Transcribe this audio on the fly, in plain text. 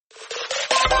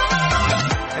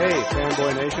Hey,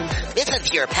 Fanboy Nation. This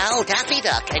is your pal Daffy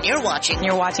Duck, and you're watching.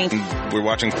 We're watching Fanboy.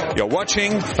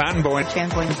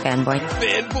 Fanboy.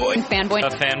 A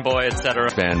fanboy, etc.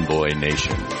 Fanboy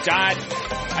Nation. God,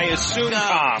 I assume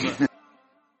Tom.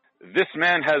 This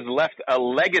man has left a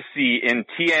legacy in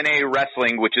TNA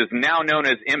wrestling, which is now known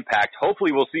as Impact.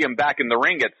 Hopefully we'll see him back in the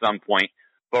ring at some point.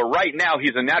 But right now,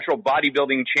 he's a natural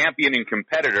bodybuilding champion and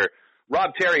competitor.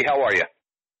 Rob Terry, how are you?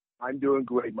 I'm doing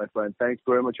great, my friend. Thanks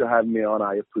very much for having me on.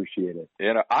 I appreciate it.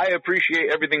 You know, I appreciate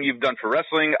everything you've done for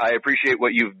wrestling. I appreciate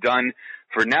what you've done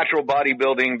for natural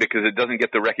bodybuilding because it doesn't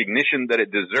get the recognition that it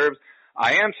deserves.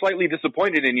 I am slightly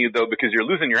disappointed in you, though, because you're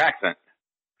losing your accent.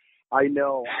 I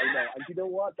know. And you know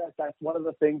what? That's one of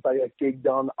the things I get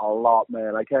gigged on a lot,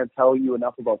 man. I can't tell you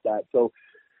enough about that. So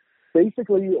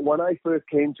basically, when I first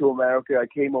came to America, I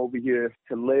came over here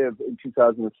to live in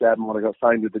 2007 when I got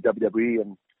signed with the WWE.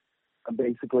 And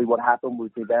basically what happened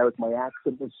with me there is my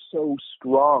accent was so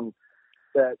strong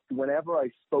that whenever I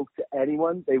spoke to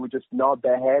anyone, they would just nod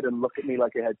their head and look at me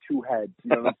like I had two heads. You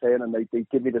know what I'm saying? And they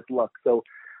give me this look. So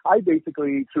I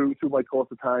basically, through my course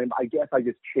of time, I guess I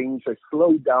just changed. I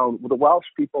slowed down. With the Welsh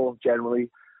people, generally,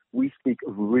 we speak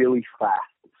really fast.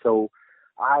 So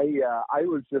I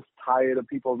was just tired of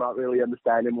people not really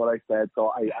understanding what I said.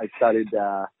 So I started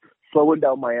slowing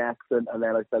down my accent, and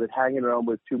then I started hanging around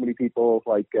with too many people,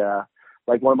 like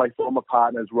one of my former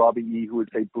partners, Robbie E., who would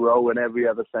say bro in every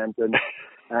other sentence.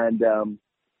 And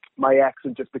my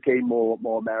accent just became more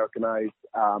Americanized.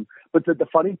 But the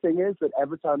funny thing is that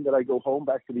every time that I go home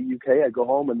back to the UK, I go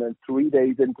home, and then 3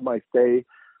 days into my stay,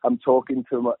 I'm talking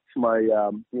to my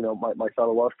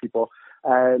fellow Welsh people,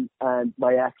 and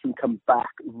my accent comes back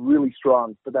really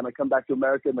strong. But then I come back to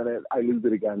America, and then I lose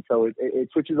it again. So it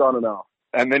switches on and off.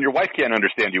 And then your wife can't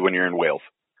understand you when you're in Wales.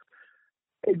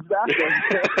 Exactly.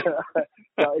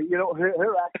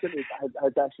 Her accent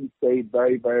has actually stayed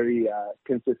very, very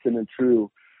consistent and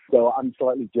true. So I'm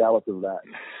slightly jealous of that.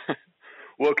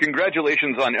 Well,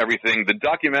 congratulations on everything. The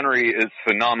documentary is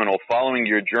phenomenal, following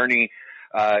your journey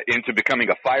into becoming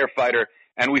a firefighter.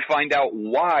 And we find out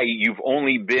why you've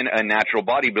only been a natural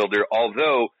bodybuilder,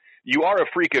 although you are a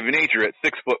freak of nature at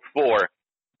 6'4",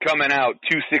 coming out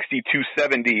 260,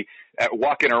 270 at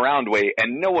walking around weight,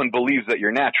 and no one believes that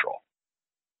you're natural.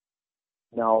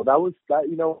 No,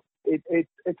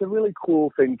 it's a really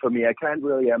cool thing for me. I can't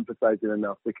really emphasize it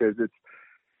enough because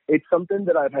it's something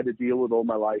that I've had to deal with all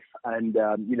my life. And,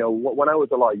 when I was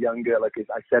a lot younger, like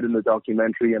I said in the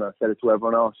documentary, and I said it to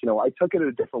everyone else, I took it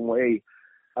a different way.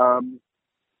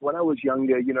 When I was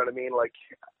younger, you know what I mean? Like,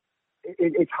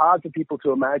 it's hard for people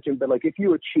to imagine, but like if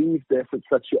you achieve this at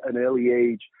such an early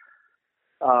age,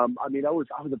 I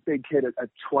was a big kid at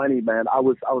 20, man. I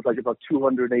was like about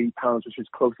 280 pounds, which is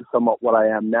close to somewhat what I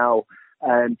am now.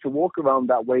 And to walk around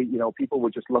that weight, people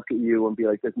would just look at you and be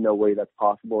like, there's no way that's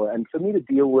possible. And for me to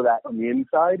deal with that on the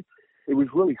inside, it was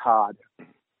really hard.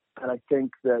 And I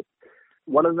think that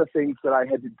one of the things that I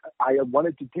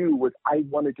wanted to do was I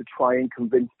wanted to try and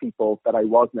convince people that I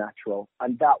was natural.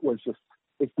 And that was just,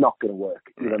 it's not going to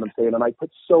work. You know what I'm saying? And I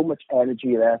put so much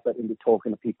energy and effort into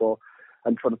talking to people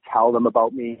and trying to tell them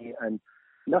about me, and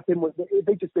nothing was,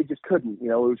 they just couldn't, it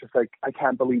was just like, I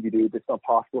can't believe you, dude, it's not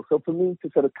possible. So for me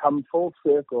to sort of come full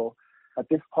circle at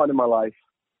this point in my life,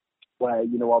 where,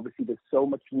 obviously there's so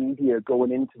much media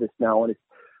going into this now, and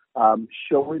it's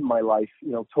showing my life,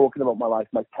 talking about my life,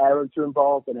 my parents are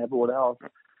involved and everyone else,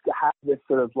 to have this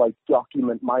sort of like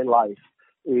document my life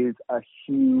is a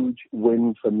huge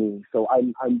win for me. So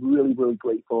I'm really, really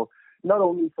grateful, not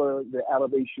only for the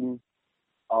elevation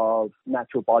of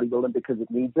natural bodybuilding because it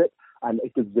needs it and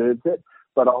it deserves it,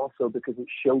 but also because it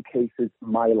showcases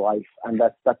my life, and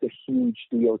that's a huge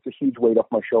deal. It's a huge weight off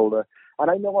my shoulder. And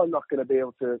I know I'm not going to be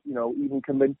able to, even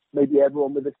convince maybe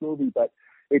everyone with this movie, but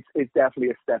it's definitely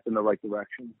a step in the right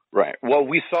direction. Right. Well,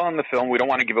 we saw in the film, we don't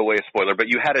want to give away a spoiler, but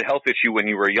you had a health issue when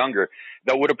you were younger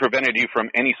that would have prevented you from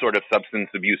any sort of substance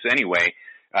abuse anyway.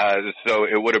 So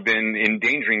it would have been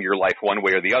endangering your life one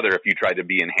way or the other if you tried to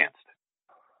be enhanced.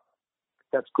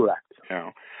 That's correct.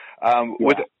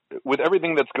 With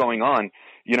everything that's going on,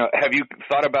 have you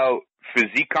thought about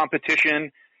physique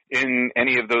competition in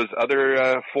any of those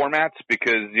other formats?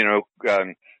 Because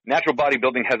natural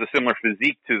bodybuilding has a similar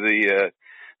physique to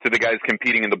the guys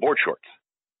competing in the board shorts.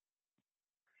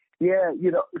 Yeah,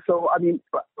 so I mean,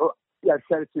 I've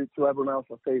said it to everyone else.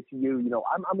 I'll say it to you.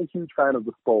 I'm a huge fan of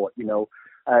the sport.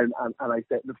 And I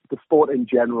say the sport in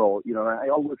general. I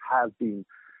always have been.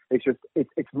 It's just,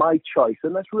 it's my choice.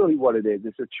 And that's really what it is.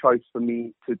 It's a choice for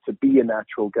me to be a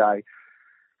natural guy.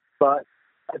 But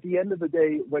at the end of the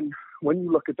day, when you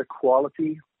look at the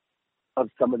quality of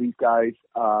some of these guys,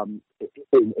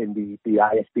 in the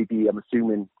IFBB, I'm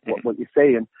assuming what you're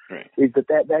saying, is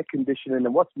that their conditioning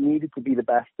and what's needed to be the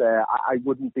best there, I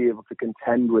wouldn't be able to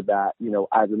contend with that,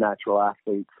 as a natural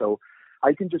athlete. So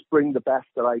I can just bring the best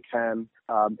that I can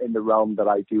in the realm that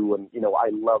I do, and I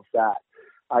love that.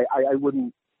 I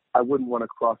wouldn't want to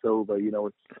cross over.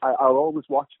 I'll always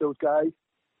watch those guys.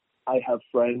 I have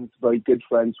friends, very good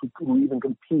friends, who even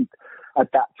compete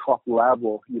at that top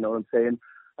level. You know what I'm saying?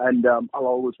 And I'll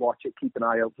always watch it, keep an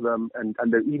eye out for them. And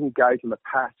there are even guys in the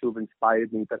past who have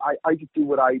inspired me. But I just do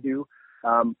what I do,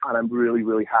 and I'm really,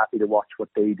 really happy to watch what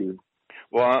they do.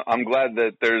 Well, I'm glad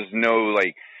that there's no,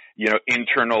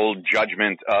 internal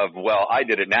judgment of, well, I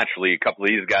did it naturally. A couple of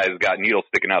these guys got needles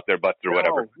sticking out their butts or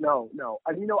whatever. No.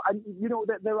 And,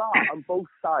 there are on both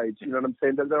sides, you know what I'm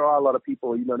saying? There are a lot of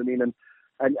people, you know what I mean? And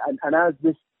as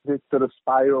this sort of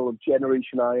spiral of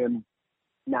Generation Iron,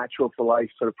 Natural for Life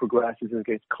sort of progresses and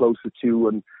gets closer to,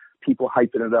 and people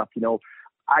hyping it up,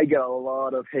 I get a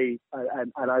lot of hate,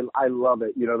 and I love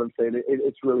it. You know what I'm saying?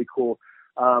 It's really cool.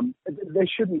 There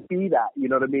shouldn't be that. You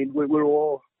know what I mean? We're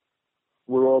all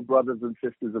brothers and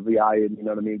sisters of the iron. You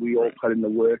know what I mean? We all put in the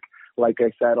work. Like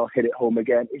I said, I'll hit it home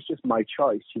again. It's just my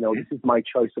choice. This is my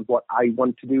choice of what I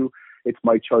want to do. It's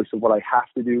my choice of what I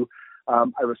have to do.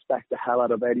 I respect the hell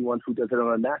out of anyone who does it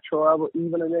on a natural level,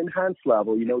 even an enhanced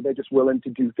level. They're just willing to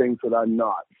do things that I'm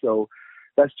not. So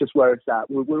that's just where it's at.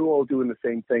 We're all doing the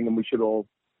same thing, and we should all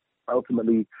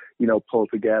ultimately, pull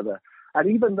together. And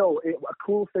even though a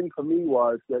cool thing for me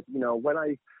was that,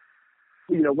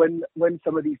 when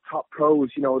some of these top pros,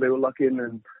 they were looking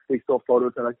and they saw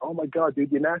photos and like, oh my God,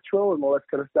 dude, you're natural and all that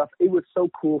kind of stuff. It was so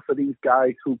cool for these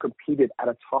guys who competed at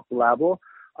a top level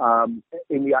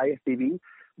in the IFBB.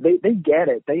 They get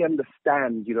it. They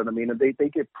understand, you know what I mean? And they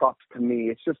give props to me.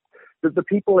 It's just the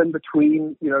people in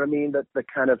between, you know what I mean? That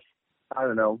kind of, I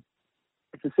don't know,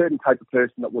 it's a certain type of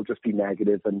person that will just be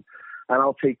negative, and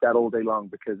I'll take that all day long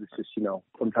because it's just,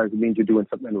 sometimes it means you're doing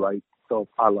something right. So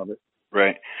I love it.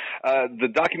 Right. The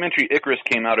documentary Icarus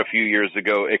came out a few years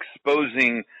ago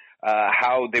exposing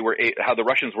how the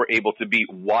Russians were able to beat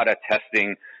WADA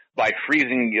testing by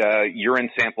freezing urine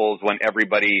samples when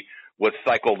everybody was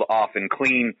cycled off and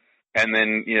clean, and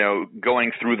then,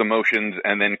 going through the motions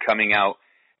and then coming out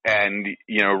and,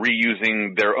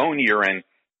 reusing their own urine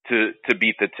to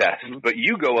beat the test. Mm-hmm. But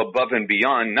you go above and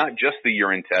beyond, not just the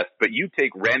urine test, but you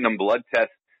take random blood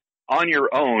tests on your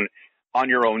own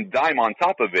dime on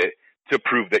top of it to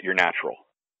prove that you're natural.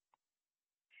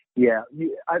 Yeah.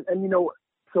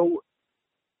 So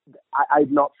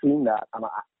I've not seen that.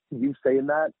 You saying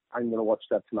that, I'm going to watch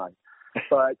that tonight.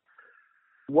 But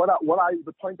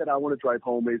the point that I want to drive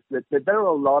home is that there are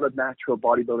a lot of natural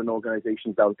bodybuilding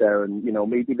organizations out there, and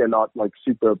maybe they're not like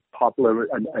super popular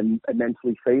and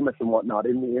immensely famous and whatnot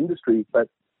in the industry. But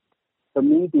for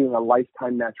me, being a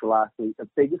lifetime natural athlete, the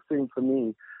biggest thing for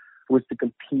me was to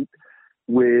compete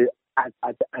with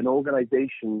at an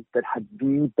organization that had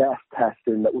the best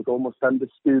testing, that was almost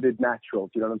undisputed natural.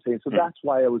 Do you know what I'm saying? So that's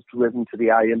why I was driven to the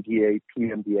IMDA,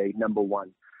 PMDA, number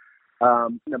one.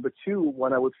 Number two,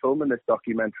 when I was filming this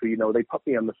documentary, they put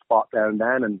me on the spot there and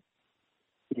then, and,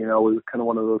 it was kind of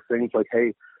one of those things like,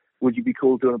 hey, would you be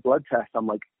cool doing a blood test? I'm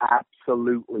like,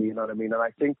 absolutely, you know what I mean? And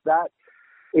I think that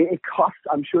it costs,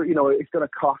 I'm sure, it's going to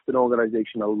cost an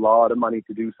organization a lot of money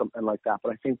to do something like that,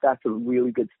 but I think that's a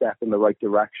really good step in the right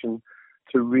direction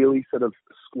to really sort of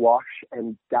squash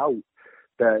and doubt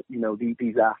that,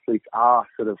 these athletes are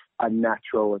sort of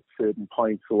unnatural at certain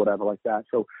points or whatever like that.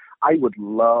 So I would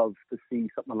love to see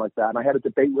something like that. And I had a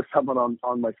debate with someone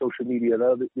on my social media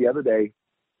the other day,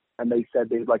 and they said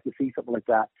they'd like to see something like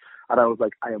that. And I was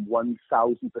like, I am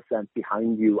 1,000%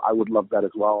 behind you. I would love that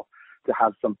as well, to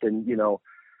have something,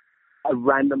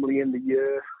 randomly in the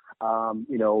year,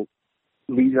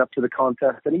 leading up to the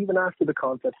contest and even after the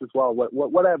contest as well,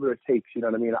 whatever it takes, you know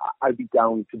what I mean? I'd be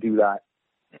down to do that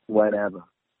whenever.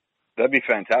 That'd be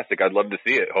fantastic. I'd love to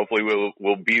see it. Hopefully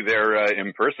we'll be there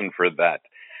in person for that.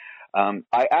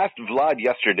 I asked Vlad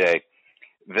yesterday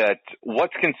that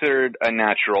what's considered a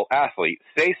natural athlete.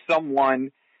 Say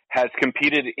someone has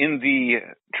competed in the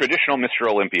traditional Mr.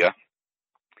 Olympia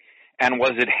and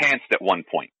was enhanced at one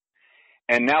point,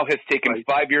 and now has taken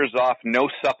 5 years off, no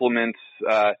supplements,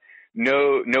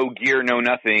 no gear, no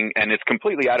nothing, and it's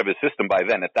completely out of his system by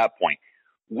then at that point.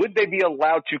 Would they be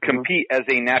allowed to compete as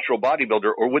a natural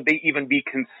bodybuilder, or would they even be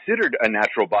considered a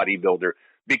natural bodybuilder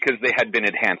because they had been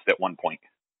enhanced at one point?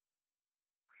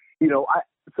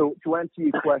 So to answer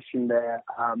your question there,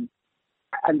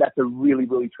 and that's a really,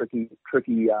 really tricky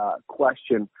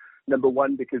question. Number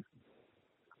one, because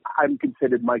I'm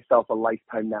considered myself a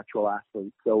lifetime natural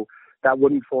athlete, so that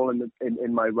wouldn't fall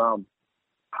in my realm.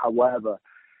 However,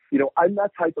 I'm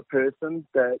that type of person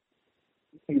that,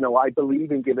 I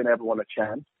believe in giving everyone a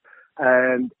chance.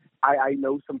 And I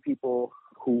know some people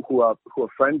who are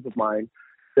friends of mine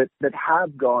that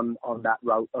have gone on that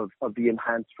route of the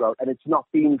enhanced route, and it's not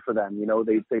been for them.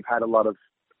 They've had a lot of,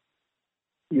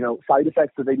 side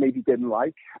effects that they maybe didn't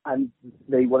like, and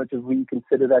they wanted to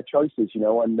reconsider their choices,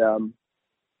 and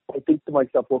I think to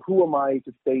myself, well, who am I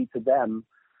to say to them,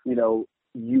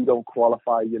 you don't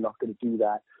qualify, you're not going to do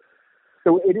that.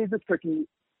 So it is a tricky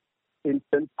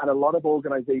instance, and a lot of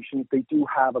organizations, they do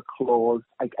have a clause.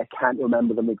 I can't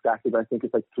remember them exactly, but I think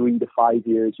it's like 3 to 5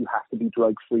 years, you have to be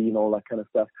drug-free and all that kind of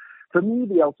stuff. For me,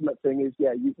 the ultimate thing is,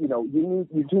 you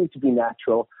need to be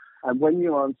natural. And when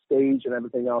you're on stage and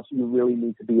everything else, you really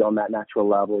need to be on that natural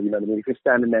level. You know what I mean? If you're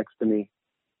standing next to me,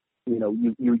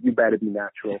 you better be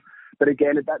natural. But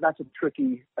again, that's a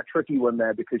tricky one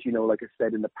there because, like I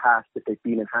said, in the past, if they've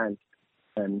been enhanced,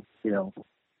 and,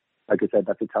 like I said,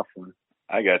 that's a tough one.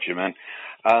 I got you, man.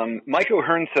 Mike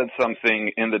O'Hearn said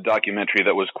something in the documentary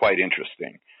that was quite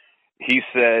interesting. He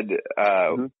said,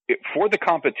 for the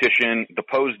competition, the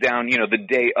pose down, the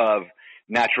day of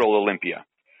Natural Olympia,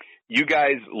 you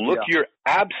guys look your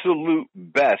absolute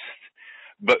best,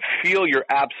 but feel your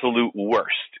absolute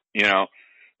worst,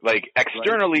 Like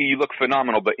externally you look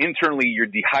phenomenal, but internally you're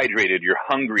dehydrated, you're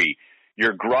hungry,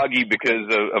 you're groggy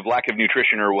because of lack of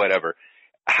nutrition or whatever.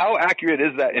 How accurate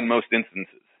is that in most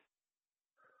instances?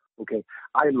 Okay,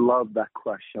 I love that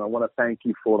question. I want to thank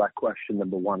you for that question,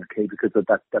 number one, okay, because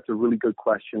that's a really good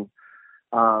question.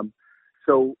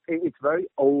 So it's very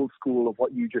old school of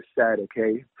what you just said,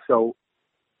 okay? So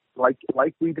like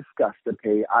we discussed,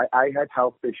 okay, I had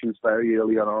health issues very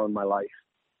early on in my life.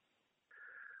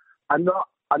 I'm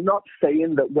not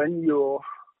saying that when you're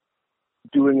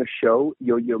doing a show,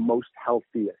 you're most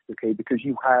healthiest, okay? Because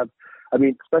you have,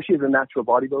 especially as a natural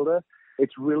bodybuilder,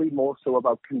 it's really more so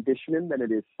about conditioning than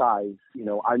it is size.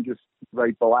 I'm just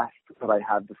very blessed that I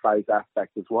have the size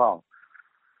aspect as well.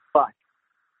 But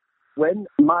when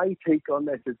my take on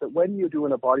this is that when you're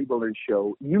doing a bodybuilding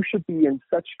show, you should be in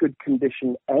such good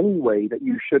condition anyway that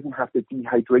you shouldn't have to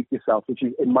dehydrate yourself, which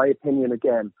is, in my opinion,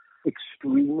 again,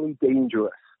 extremely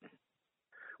dangerous.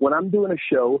 When I'm doing a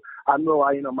show, I'm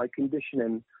relying on my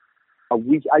conditioning a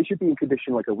week. I should be in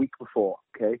condition like a week before,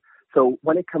 okay? So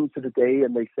when it comes to the day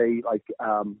and they say like,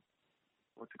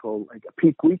 what's it called? Like a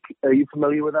peak week. Are you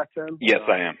familiar with that term? Yes,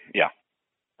 I am. Yeah.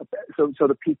 So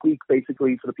the peak week,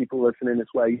 basically, for the people listening, is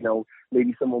where,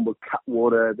 maybe someone will cut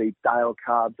water, they dial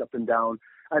carbs up and down.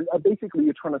 And basically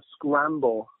you're trying to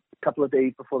scramble a couple of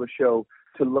days before the show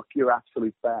to look your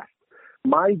absolute best.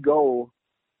 My goal,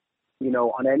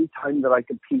 on any time that I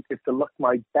compete is to look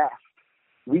my best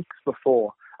weeks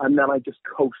before, and then I just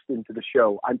coast into the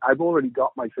show. I've already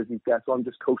got my physique there, so I'm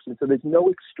just coasting. So there's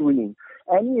no extreme.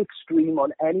 Any extreme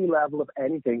on any level of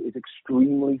anything is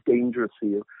extremely dangerous for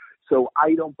you. So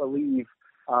I don't believe,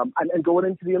 and going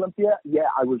into the Olympia,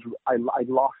 I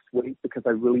lost weight because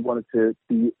I really wanted to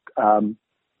be as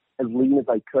lean as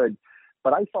I could.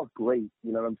 But I felt great,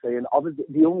 you know what I'm saying? Obviously,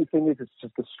 the only thing is it's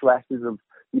just the stresses of,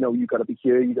 you got to be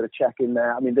here, you got to check in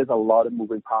there. There's a lot of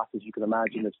moving parts, as you can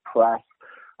imagine. There's press.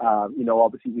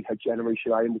 Obviously we had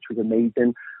Generation Iron, which was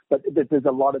amazing, but there's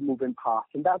a lot of moving parts,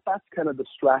 and that's kind of the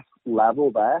stress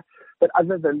level there. But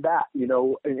other than that,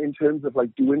 in terms of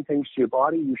like doing things to your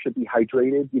body, you should be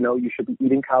hydrated, you should be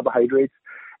eating carbohydrates.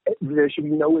 There should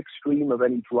be no extreme of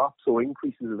any drops or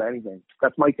increases of anything.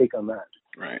 That's my take on that.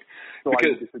 Right. So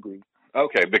I disagree.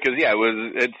 Okay, because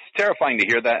it's terrifying to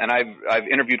hear that, and I've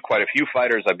interviewed quite a few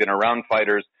fighters. I've been around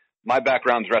fighters. My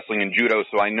background's wrestling and judo,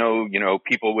 so I know,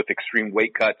 people with extreme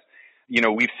weight cuts.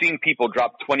 We've seen people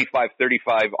drop 25,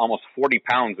 35, almost 40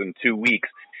 pounds in 2 weeks,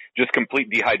 just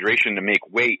complete dehydration to make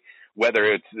weight, whether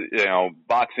it's,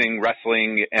 boxing,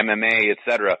 wrestling, MMA,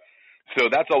 etc. So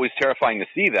that's always terrifying to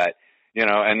see that,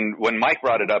 and when Mike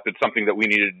brought it up, it's something that we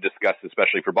needed to discuss,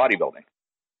 especially for bodybuilding.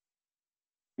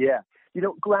 Yeah.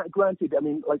 Granted,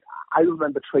 I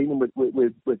remember training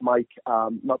with Mike,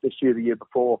 not this year, the year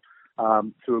before,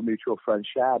 through a mutual friend,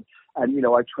 Shad. And,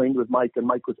 I trained with Mike, and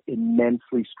Mike was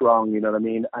immensely strong, you know what I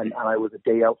mean? And I was a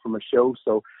day out from a show.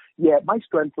 So, yeah, my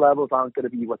strength levels aren't going to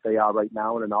be what they are right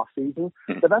now in an off season.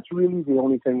 But that's really the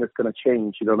only thing that's going to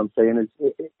change, you know what I'm saying,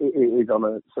 is on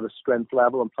a sort of strength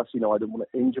level. And plus, I don't want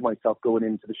to injure myself going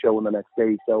into the show on the next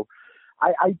day. So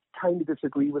I kind of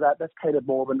disagree with that. That's kind of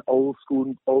more of an old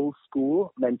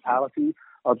school mentality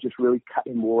of just really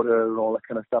cutting water and all that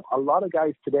kind of stuff. A lot of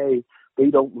guys today,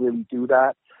 they don't really do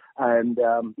that. And,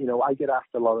 I get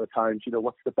asked a lot of times,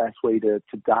 what's the best way to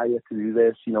diet, to do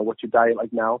this? What's your diet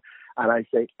like now? And I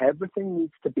say everything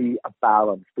needs to be a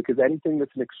balance, because anything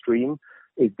that's an extreme,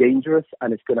 is dangerous,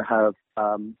 and it's going to have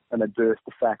an adverse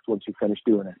effect once you finish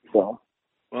doing it. So.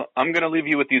 Well, I'm going to leave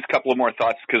you with these couple of more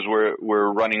thoughts because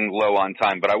we're running low on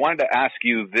time. But I wanted to ask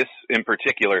you this in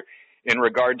particular in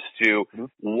regards to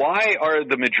why are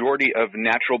the majority of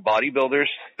natural bodybuilders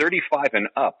 35 and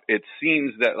up? It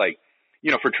seems that, like,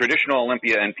 you know, for traditional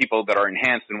Olympia and people that are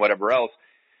enhanced and whatever else,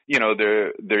 you know,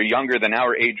 they're younger than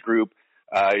our age group.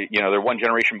 You know, they're one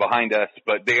generation behind us,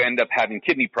 but they end up having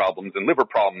kidney problems and liver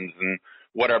problems and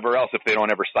whatever else if they don't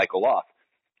ever cycle off.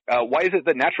 Why is it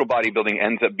that natural bodybuilding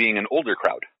ends up being an older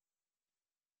crowd?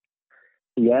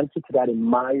 The answer to that, in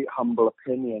my humble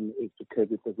opinion, is because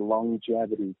it's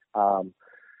longevity.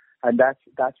 And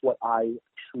that's what I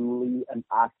truly and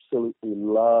absolutely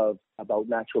love about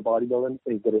natural bodybuilding,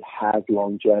 is that it has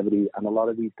longevity. And a lot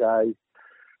of these guys,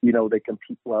 you know, they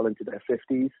compete well into their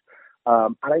 50s.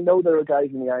 And I know there are guys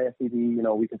in the IFBB, you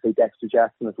know, we can say Dexter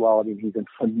Jackson as well. I mean, he's in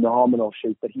phenomenal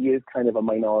shape, but he is kind of a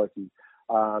minority.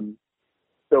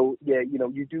 So, yeah, you know,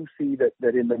 you do see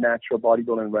that in the natural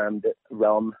bodybuilding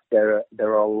realm, there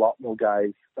are a lot more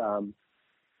guys that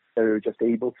are just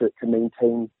able to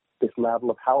maintain this level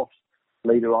of health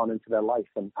later on into their life,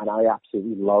 and I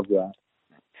absolutely love that.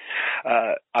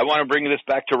 I want to bring this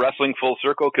back to wrestling full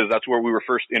circle because that's where we were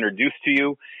first introduced to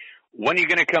you. When are you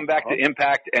going to come back to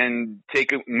Impact and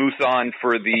take Moose on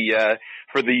for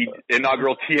the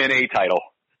inaugural TNA title?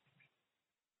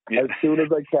 As soon as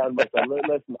I can, my son.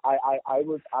 Listen, I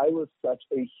was such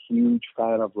a huge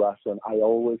fan of wrestling. I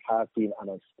always have been, and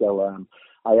I still am.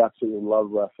 I absolutely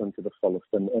love wrestling to the fullest,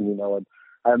 and you know, and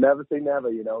I'll never say never.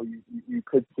 You know, you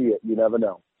could see it. You never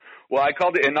know. Well, I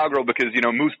called it inaugural because, you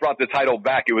know, Moose brought the title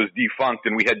back. It was defunct,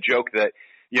 and we had joked that,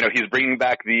 you know, he's bringing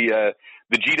back the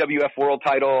GWF World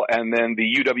title and then the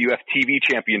UWF TV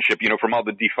Championship, you know, from all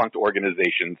the defunct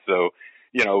organizations. So,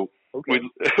 you know,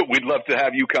 we'd love to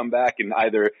have you come back and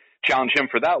either challenge him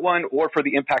for that one or for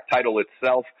the Impact title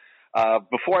itself.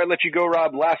 Before I let you go,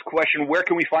 Rob, last question. Where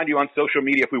can we find you on social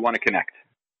media if we want to connect?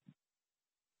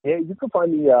 Yeah, you can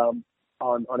find me on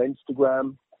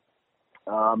Instagram.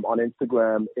 On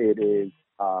Instagram, it is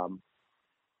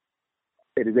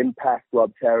Impact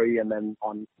Rob Terry, and then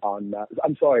on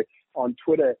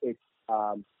Twitter it's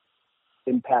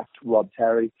Impact Rob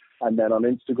Terry, and then on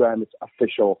Instagram it's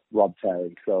official Rob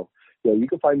Terry. So yeah, you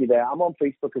can find me there. I'm on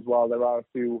Facebook as well. There are a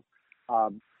few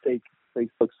fake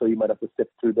Facebooks, so you might have to sift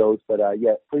through those. But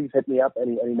yeah, please hit me up.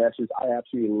 Any messages? I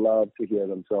absolutely love to hear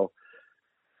them. So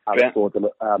I look forward to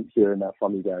hearing that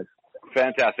from you guys.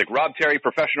 Fantastic. Rob Terry,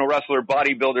 professional wrestler,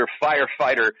 bodybuilder,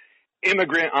 firefighter,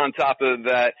 immigrant on top of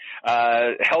that,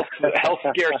 health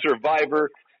scare survivor,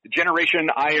 Generation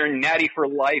Iron, Natty for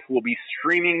Life will be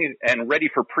streaming and ready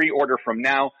for pre-order from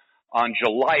now on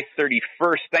July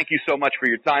 31st. Thank you so much for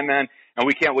your time, man, and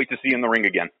we can't wait to see you in the ring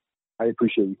again. I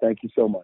appreciate you. Thank you so much.